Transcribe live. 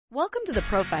Welcome to the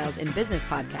Profiles in Business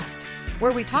podcast,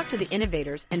 where we talk to the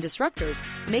innovators and disruptors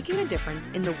making a difference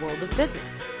in the world of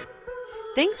business.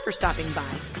 Thanks for stopping by,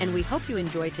 and we hope you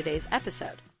enjoy today's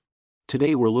episode.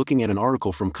 Today we're looking at an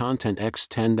article from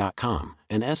ContentX10.com,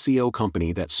 an SEO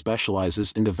company that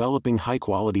specializes in developing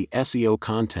high-quality SEO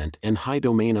content and high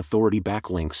domain authority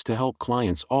backlinks to help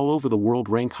clients all over the world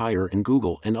rank higher in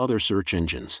Google and other search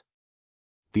engines.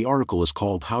 The article is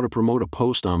called How to Promote a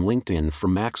Post on LinkedIn for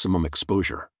Maximum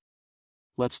Exposure.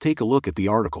 Let's take a look at the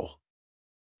article.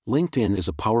 LinkedIn is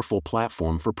a powerful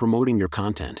platform for promoting your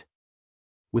content.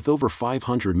 With over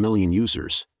 500 million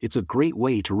users, it's a great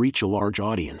way to reach a large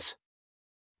audience.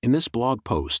 In this blog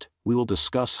post, we will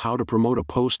discuss how to promote a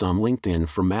post on LinkedIn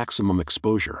for maximum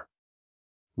exposure.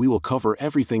 We will cover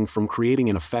everything from creating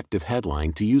an effective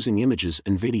headline to using images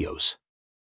and videos.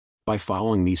 By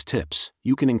following these tips,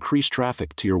 you can increase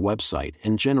traffic to your website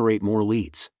and generate more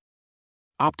leads.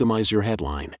 Optimize your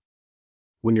headline.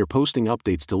 When you're posting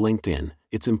updates to LinkedIn,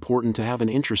 it's important to have an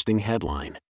interesting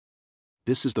headline.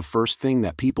 This is the first thing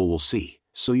that people will see,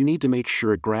 so you need to make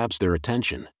sure it grabs their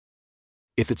attention.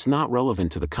 If it's not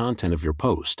relevant to the content of your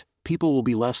post, people will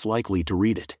be less likely to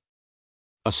read it.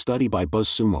 A study by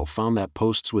BuzzSumo found that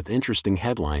posts with interesting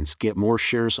headlines get more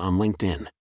shares on LinkedIn.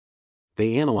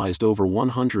 They analyzed over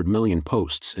 100 million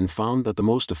posts and found that the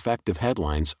most effective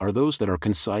headlines are those that are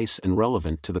concise and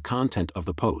relevant to the content of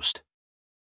the post.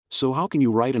 So how can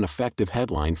you write an effective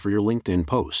headline for your LinkedIn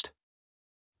post?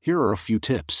 Here are a few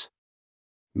tips.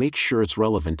 Make sure it's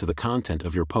relevant to the content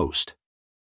of your post.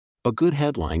 A good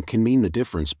headline can mean the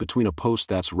difference between a post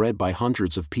that's read by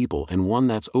hundreds of people and one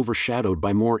that's overshadowed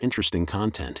by more interesting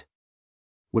content.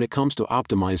 When it comes to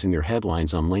optimizing your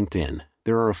headlines on LinkedIn,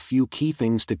 there are a few key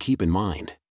things to keep in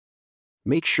mind.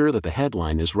 Make sure that the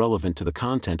headline is relevant to the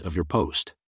content of your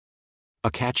post. A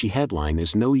catchy headline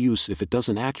is no use if it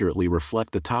doesn't accurately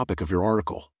reflect the topic of your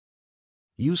article.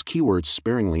 Use keywords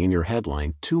sparingly in your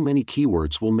headline. Too many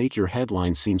keywords will make your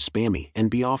headline seem spammy and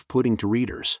be off-putting to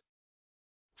readers.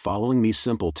 Following these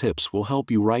simple tips will help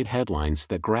you write headlines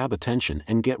that grab attention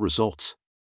and get results.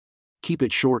 Keep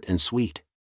it short and sweet.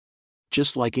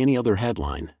 Just like any other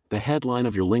headline, the headline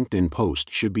of your LinkedIn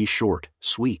post should be short,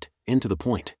 sweet, and to the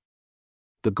point.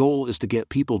 The goal is to get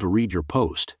people to read your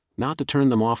post, not to turn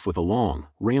them off with a long,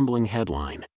 rambling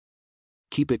headline.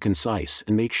 Keep it concise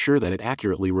and make sure that it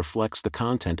accurately reflects the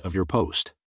content of your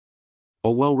post. A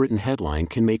well-written headline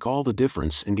can make all the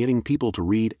difference in getting people to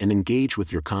read and engage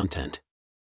with your content.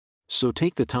 So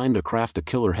take the time to craft a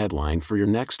killer headline for your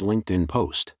next LinkedIn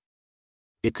post.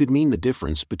 It could mean the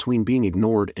difference between being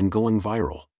ignored and going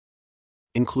viral.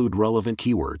 Include relevant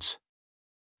keywords.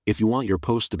 If you want your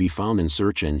post to be found in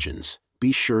search engines,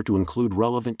 be sure to include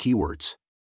relevant keywords.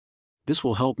 This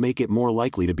will help make it more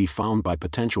likely to be found by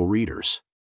potential readers.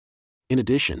 In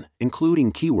addition,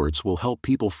 including keywords will help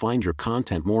people find your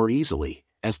content more easily,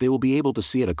 as they will be able to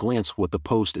see at a glance what the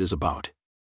post is about.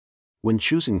 When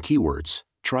choosing keywords,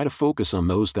 try to focus on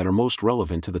those that are most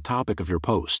relevant to the topic of your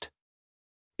post.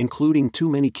 Including too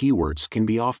many keywords can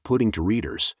be off-putting to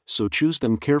readers, so choose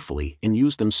them carefully and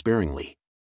use them sparingly.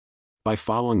 By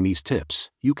following these tips,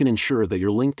 you can ensure that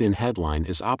your LinkedIn headline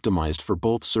is optimized for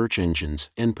both search engines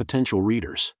and potential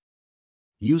readers.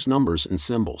 Use numbers and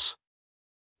symbols.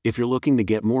 If you're looking to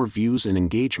get more views and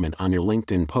engagement on your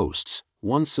LinkedIn posts,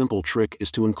 one simple trick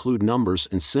is to include numbers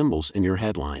and symbols in your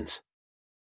headlines.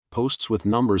 Posts with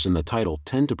numbers in the title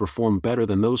tend to perform better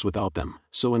than those without them,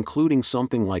 so including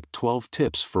something like 12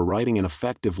 tips for writing an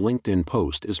effective LinkedIn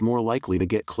post is more likely to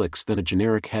get clicks than a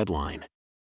generic headline.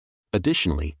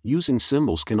 Additionally, using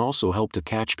symbols can also help to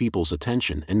catch people's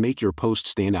attention and make your post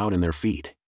stand out in their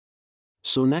feed.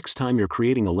 So next time you're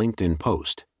creating a LinkedIn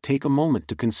post, take a moment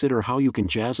to consider how you can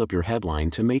jazz up your headline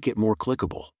to make it more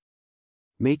clickable.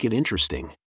 Make it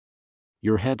interesting.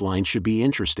 Your headline should be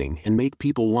interesting and make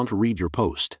people want to read your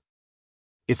post.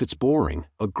 If it's boring,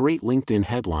 a great LinkedIn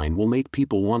headline will make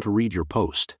people want to read your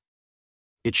post.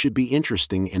 It should be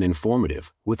interesting and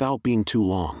informative, without being too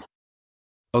long.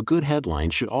 A good headline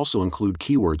should also include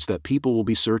keywords that people will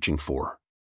be searching for.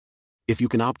 If you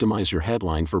can optimize your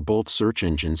headline for both search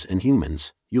engines and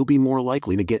humans, you'll be more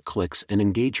likely to get clicks and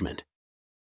engagement.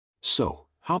 So,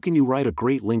 how can you write a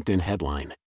great LinkedIn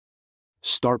headline?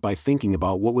 Start by thinking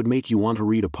about what would make you want to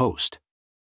read a post.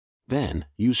 Then,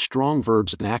 use strong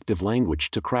verbs and active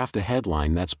language to craft a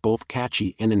headline that's both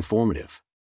catchy and informative.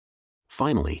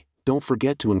 Finally, don't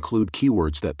forget to include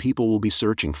keywords that people will be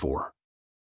searching for.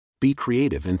 Be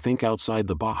creative and think outside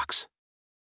the box.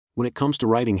 When it comes to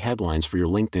writing headlines for your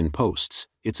LinkedIn posts,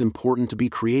 it's important to be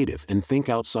creative and think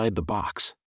outside the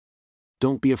box.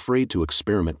 Don't be afraid to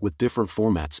experiment with different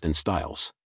formats and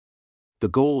styles. The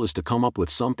goal is to come up with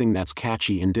something that's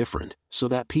catchy and different, so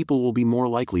that people will be more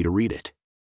likely to read it.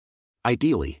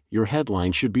 Ideally, your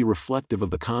headline should be reflective of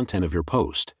the content of your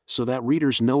post, so that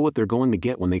readers know what they're going to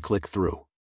get when they click through.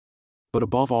 But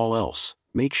above all else,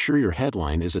 make sure your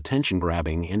headline is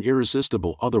attention-grabbing and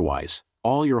irresistible, otherwise,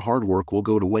 all your hard work will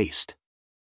go to waste.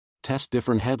 Test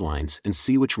different headlines and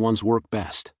see which ones work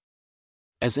best.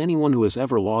 As anyone who has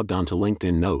ever logged onto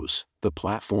LinkedIn knows, the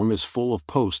platform is full of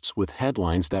posts with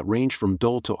headlines that range from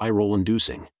dull to eye-roll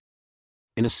inducing.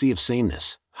 In a sea of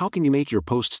sameness, how can you make your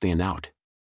post stand out?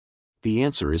 The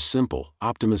answer is simple: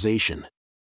 optimization.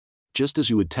 Just as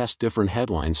you would test different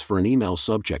headlines for an email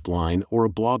subject line or a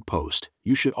blog post,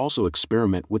 you should also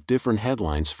experiment with different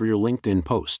headlines for your LinkedIn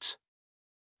posts.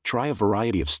 Try a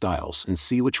variety of styles and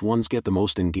see which ones get the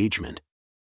most engagement.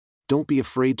 Don't be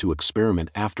afraid to experiment.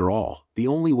 After all, the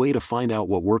only way to find out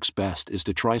what works best is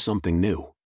to try something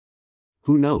new.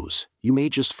 Who knows, you may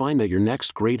just find that your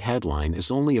next great headline is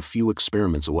only a few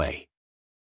experiments away.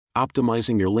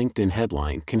 Optimizing your LinkedIn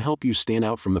headline can help you stand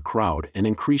out from the crowd and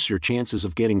increase your chances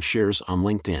of getting shares on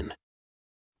LinkedIn.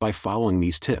 By following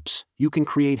these tips, you can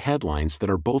create headlines that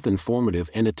are both informative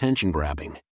and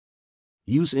attention-grabbing.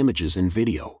 Use images and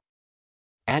video.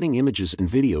 Adding images and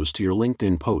videos to your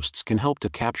LinkedIn posts can help to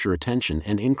capture attention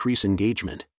and increase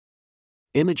engagement.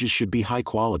 Images should be high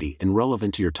quality and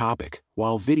relevant to your topic,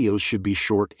 while videos should be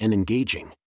short and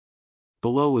engaging.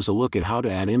 Below is a look at how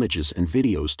to add images and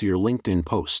videos to your LinkedIn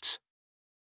posts.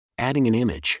 Adding an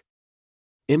image.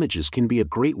 Images can be a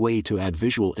great way to add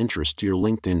visual interest to your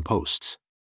LinkedIn posts.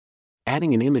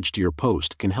 Adding an image to your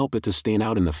post can help it to stand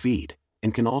out in the feed,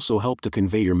 and can also help to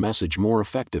convey your message more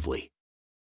effectively.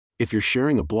 If you're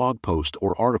sharing a blog post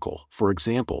or article, for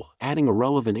example, adding a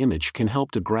relevant image can help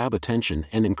to grab attention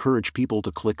and encourage people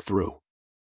to click through.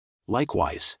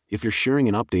 Likewise, if you're sharing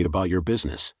an update about your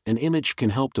business, an image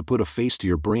can help to put a face to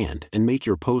your brand and make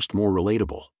your post more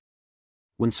relatable.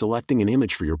 When selecting an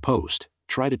image for your post,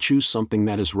 try to choose something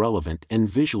that is relevant and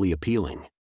visually appealing.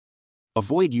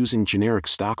 Avoid using generic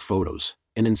stock photos,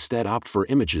 and instead opt for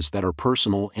images that are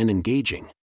personal and engaging.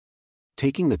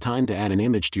 Taking the time to add an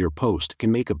image to your post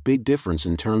can make a big difference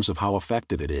in terms of how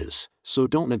effective it is, so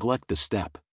don't neglect this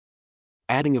step.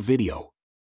 Adding a video.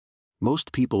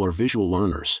 Most people are visual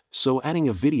learners, so adding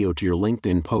a video to your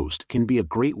LinkedIn post can be a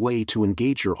great way to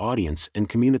engage your audience and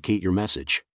communicate your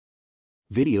message.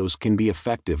 Videos can be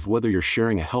effective whether you're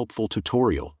sharing a helpful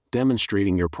tutorial,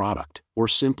 demonstrating your product, or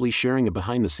simply sharing a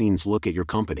behind-the-scenes look at your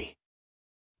company.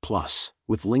 Plus,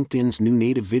 with LinkedIn's new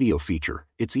native video feature,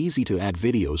 it's easy to add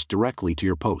videos directly to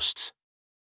your posts.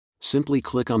 Simply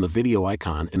click on the video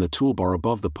icon in the toolbar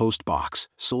above the post box,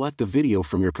 select a video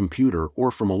from your computer or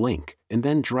from a link, and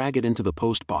then drag it into the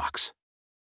post box.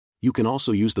 You can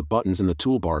also use the buttons in the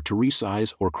toolbar to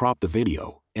resize or crop the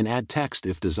video, and add text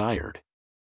if desired.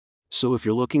 So if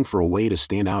you're looking for a way to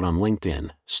stand out on LinkedIn,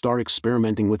 start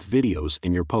experimenting with videos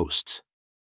in your posts.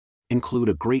 Include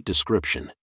a great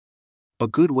description. A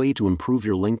good way to improve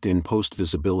your LinkedIn post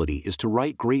visibility is to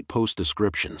write great post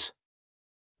descriptions.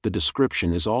 The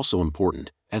description is also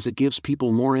important, as it gives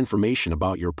people more information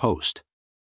about your post.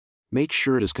 Make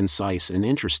sure it is concise and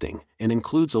interesting, and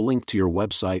includes a link to your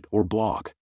website or blog.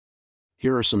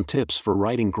 Here are some tips for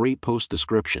writing great post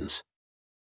descriptions.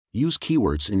 Use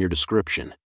keywords in your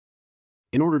description.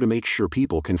 In order to make sure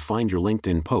people can find your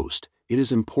LinkedIn post, it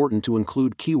is important to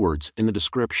include keywords in the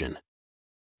description.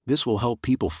 This will help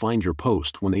people find your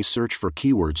post when they search for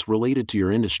keywords related to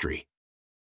your industry.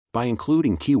 By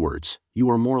including keywords,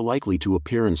 you are more likely to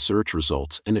appear in search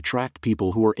results and attract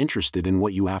people who are interested in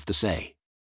what you have to say.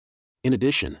 In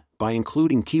addition, by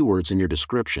including keywords in your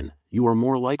description, you are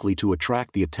more likely to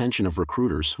attract the attention of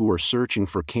recruiters who are searching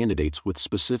for candidates with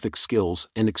specific skills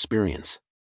and experience.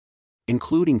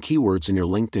 Including keywords in your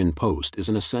LinkedIn post is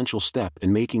an essential step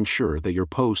in making sure that your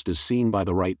post is seen by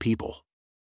the right people.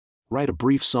 Write a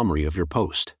brief summary of your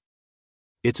post.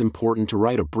 It's important to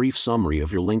write a brief summary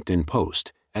of your LinkedIn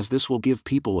post, as this will give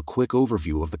people a quick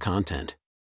overview of the content.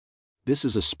 This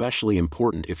is especially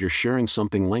important if you're sharing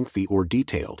something lengthy or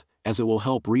detailed, as it will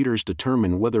help readers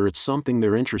determine whether it's something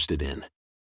they're interested in.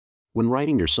 When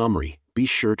writing your summary, be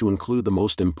sure to include the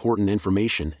most important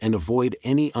information and avoid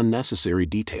any unnecessary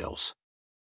details.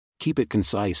 Keep it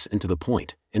concise and to the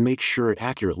point, and make sure it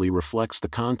accurately reflects the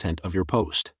content of your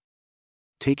post.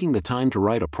 Taking the time to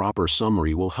write a proper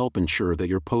summary will help ensure that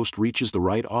your post reaches the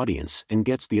right audience and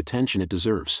gets the attention it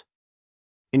deserves.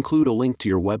 Include a link to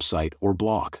your website or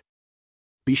blog.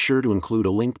 Be sure to include a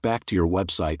link back to your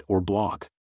website or blog.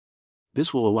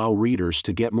 This will allow readers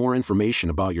to get more information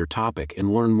about your topic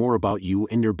and learn more about you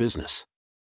and your business.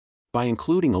 By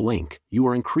including a link, you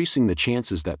are increasing the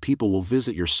chances that people will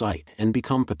visit your site and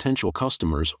become potential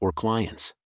customers or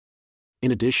clients. In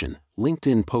addition,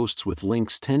 LinkedIn posts with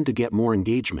links tend to get more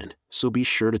engagement, so be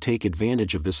sure to take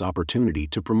advantage of this opportunity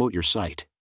to promote your site.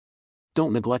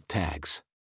 Don't neglect tags.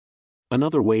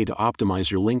 Another way to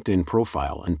optimize your LinkedIn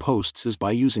profile and posts is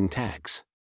by using tags.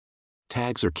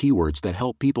 Tags are keywords that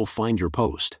help people find your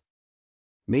post.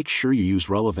 Make sure you use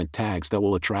relevant tags that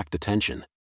will attract attention.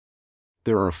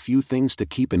 There are a few things to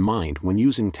keep in mind when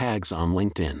using tags on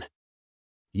LinkedIn.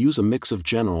 Use a mix of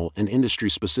general and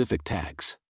industry-specific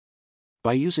tags.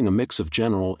 By using a mix of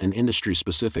general and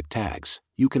industry-specific tags,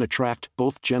 you can attract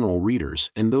both general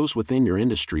readers and those within your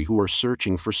industry who are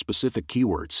searching for specific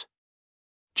keywords.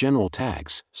 General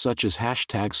tags, such as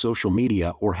hashtag social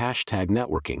media or hashtag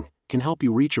networking, can help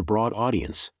you reach a broad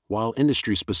audience, while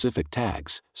industry-specific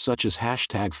tags, such as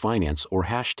hashtag finance or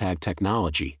hashtag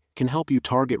technology, can help you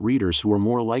target readers who are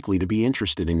more likely to be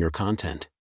interested in your content.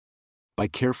 By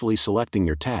carefully selecting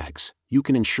your tags, you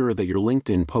can ensure that your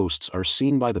LinkedIn posts are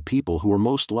seen by the people who are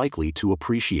most likely to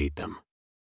appreciate them.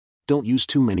 Don't use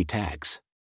too many tags.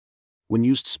 When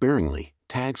used sparingly,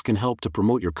 tags can help to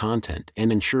promote your content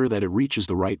and ensure that it reaches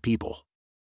the right people.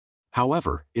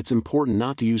 However, it's important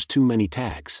not to use too many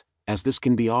tags, as this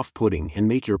can be off-putting and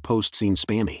make your post seem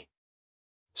spammy.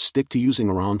 Stick to using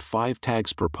around 5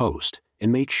 tags per post,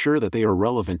 and make sure that they are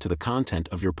relevant to the content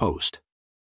of your post.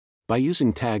 By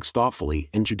using tags thoughtfully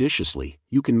and judiciously,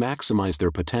 you can maximize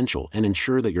their potential and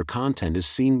ensure that your content is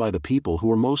seen by the people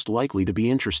who are most likely to be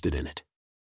interested in it.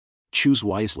 Choose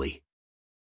wisely.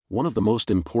 One of the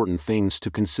most important things to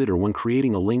consider when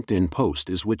creating a LinkedIn post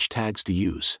is which tags to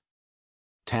use.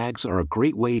 Tags are a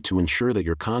great way to ensure that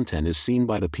your content is seen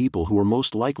by the people who are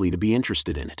most likely to be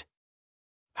interested in it.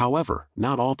 However,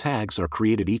 not all tags are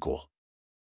created equal.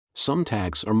 Some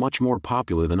tags are much more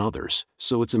popular than others,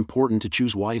 so it's important to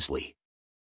choose wisely.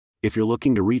 If you're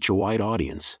looking to reach a wide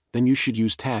audience, then you should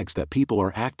use tags that people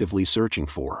are actively searching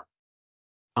for.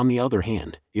 On the other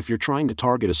hand, if you're trying to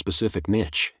target a specific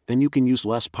niche, then you can use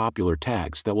less popular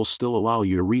tags that will still allow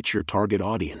you to reach your target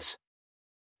audience.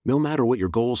 No matter what your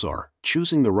goals are,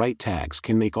 choosing the right tags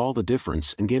can make all the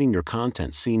difference in getting your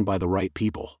content seen by the right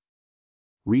people.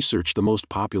 Research the most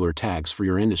popular tags for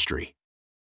your industry.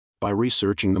 By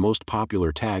researching the most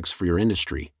popular tags for your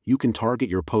industry, you can target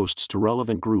your posts to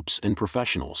relevant groups and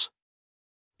professionals.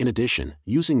 In addition,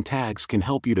 using tags can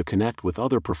help you to connect with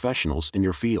other professionals in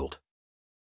your field.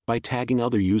 By tagging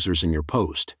other users in your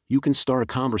post, you can start a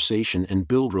conversation and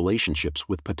build relationships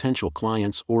with potential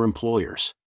clients or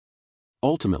employers.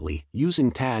 Ultimately, using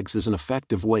tags is an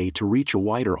effective way to reach a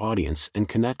wider audience and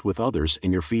connect with others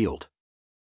in your field.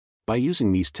 By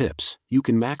using these tips, you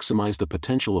can maximize the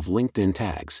potential of LinkedIn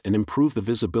tags and improve the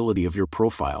visibility of your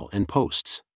profile and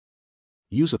posts.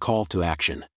 Use a call to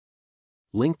action.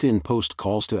 LinkedIn post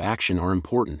calls to action are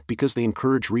important because they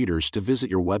encourage readers to visit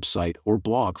your website or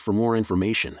blog for more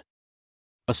information.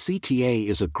 A CTA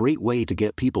is a great way to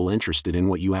get people interested in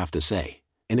what you have to say,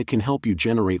 and it can help you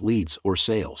generate leads or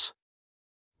sales.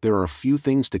 There are a few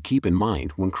things to keep in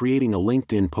mind when creating a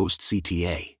LinkedIn post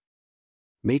CTA.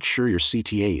 Make sure your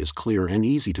CTA is clear and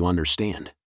easy to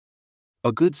understand.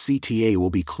 A good CTA will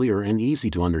be clear and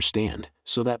easy to understand,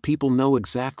 so that people know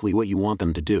exactly what you want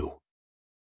them to do.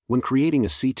 When creating a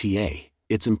CTA,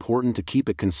 it's important to keep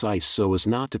it concise so as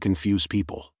not to confuse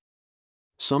people.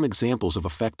 Some examples of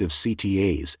effective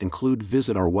CTAs include: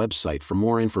 visit our website for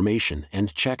more information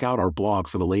and check out our blog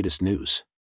for the latest news.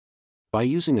 By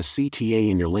using a CTA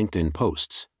in your LinkedIn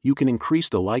posts, you can increase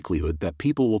the likelihood that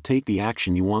people will take the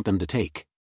action you want them to take.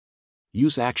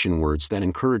 Use action words that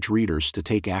encourage readers to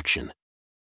take action.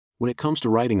 When it comes to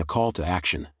writing a call to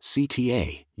action,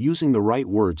 CTA, using the right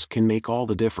words can make all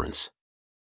the difference.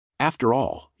 After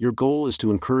all, your goal is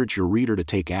to encourage your reader to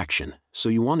take action, so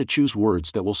you want to choose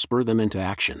words that will spur them into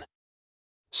action.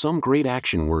 Some great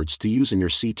action words to use in your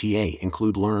CTA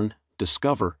include learn,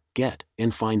 discover, get,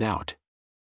 and find out.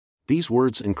 These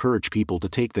words encourage people to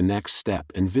take the next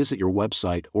step and visit your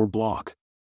website or blog.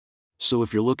 So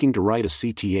if you're looking to write a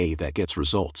CTA that gets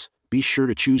results, be sure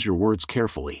to choose your words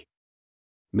carefully.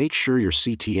 Make sure your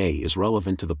CTA is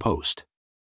relevant to the post.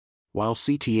 While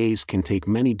CTAs can take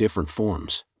many different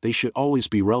forms, they should always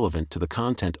be relevant to the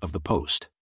content of the post.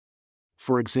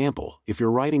 For example, if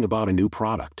you're writing about a new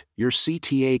product, your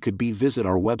CTA could be visit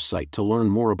our website to learn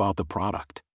more about the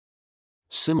product.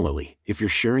 Similarly, if you're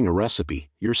sharing a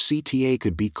recipe, your CTA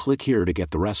could be click here to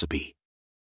get the recipe.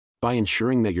 By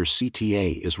ensuring that your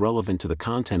CTA is relevant to the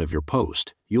content of your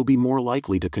post, you'll be more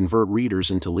likely to convert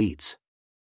readers into leads.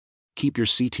 Keep your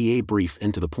CTA brief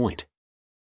and to the point.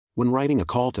 When writing a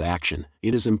call to action,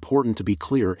 it is important to be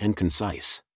clear and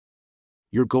concise.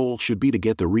 Your goal should be to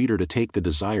get the reader to take the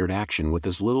desired action with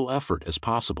as little effort as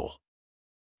possible.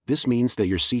 This means that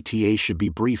your CTA should be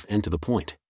brief and to the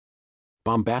point.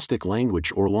 Bombastic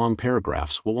language or long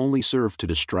paragraphs will only serve to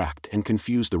distract and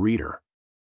confuse the reader.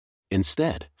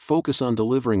 Instead, focus on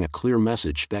delivering a clear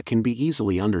message that can be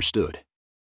easily understood.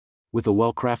 With a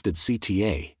well-crafted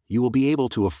CTA, you will be able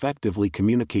to effectively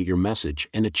communicate your message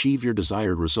and achieve your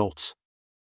desired results.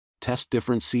 Test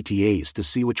different CTAs to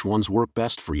see which ones work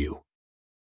best for you.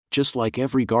 Just like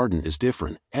every garden is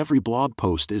different, every blog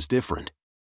post is different.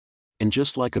 And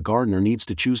just like a gardener needs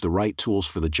to choose the right tools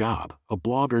for the job, a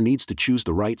blogger needs to choose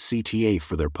the right CTA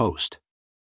for their post.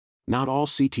 Not all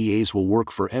CTAs will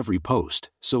work for every post,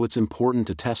 so it's important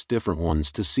to test different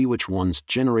ones to see which ones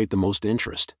generate the most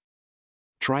interest.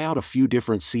 Try out a few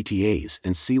different CTAs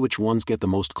and see which ones get the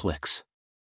most clicks.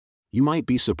 You might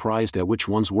be surprised at which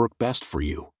ones work best for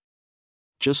you.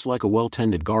 Just like a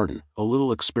well-tended garden, a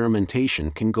little experimentation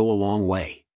can go a long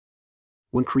way.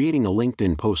 When creating a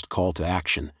LinkedIn post call to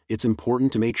action, it's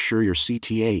important to make sure your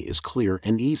CTA is clear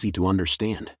and easy to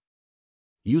understand.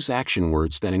 Use action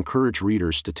words that encourage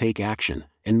readers to take action,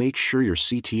 and make sure your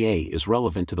CTA is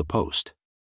relevant to the post.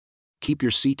 Keep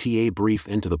your CTA brief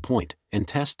and to the point, and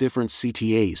test different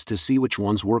CTAs to see which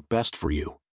ones work best for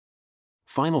you.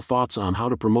 Final thoughts on how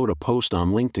to promote a post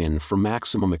on LinkedIn for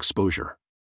maximum exposure.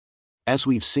 As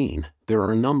we've seen, there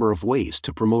are a number of ways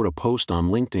to promote a post on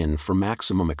LinkedIn for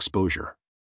maximum exposure.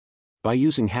 By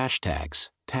using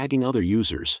hashtags, tagging other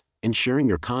users, and sharing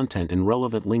your content in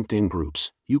relevant LinkedIn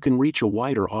groups, you can reach a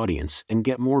wider audience and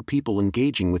get more people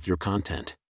engaging with your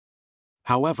content.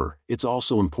 However, it's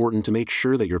also important to make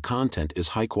sure that your content is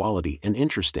high quality and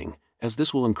interesting, as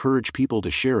this will encourage people to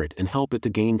share it and help it to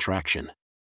gain traction.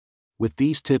 With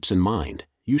these tips in mind,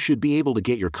 you should be able to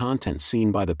get your content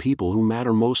seen by the people who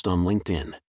matter most on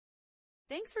LinkedIn.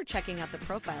 Thanks for checking out the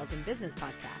Profiles in Business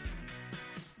podcast.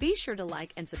 Be sure to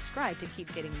like and subscribe to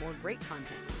keep getting more great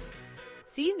content.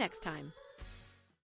 See you next time.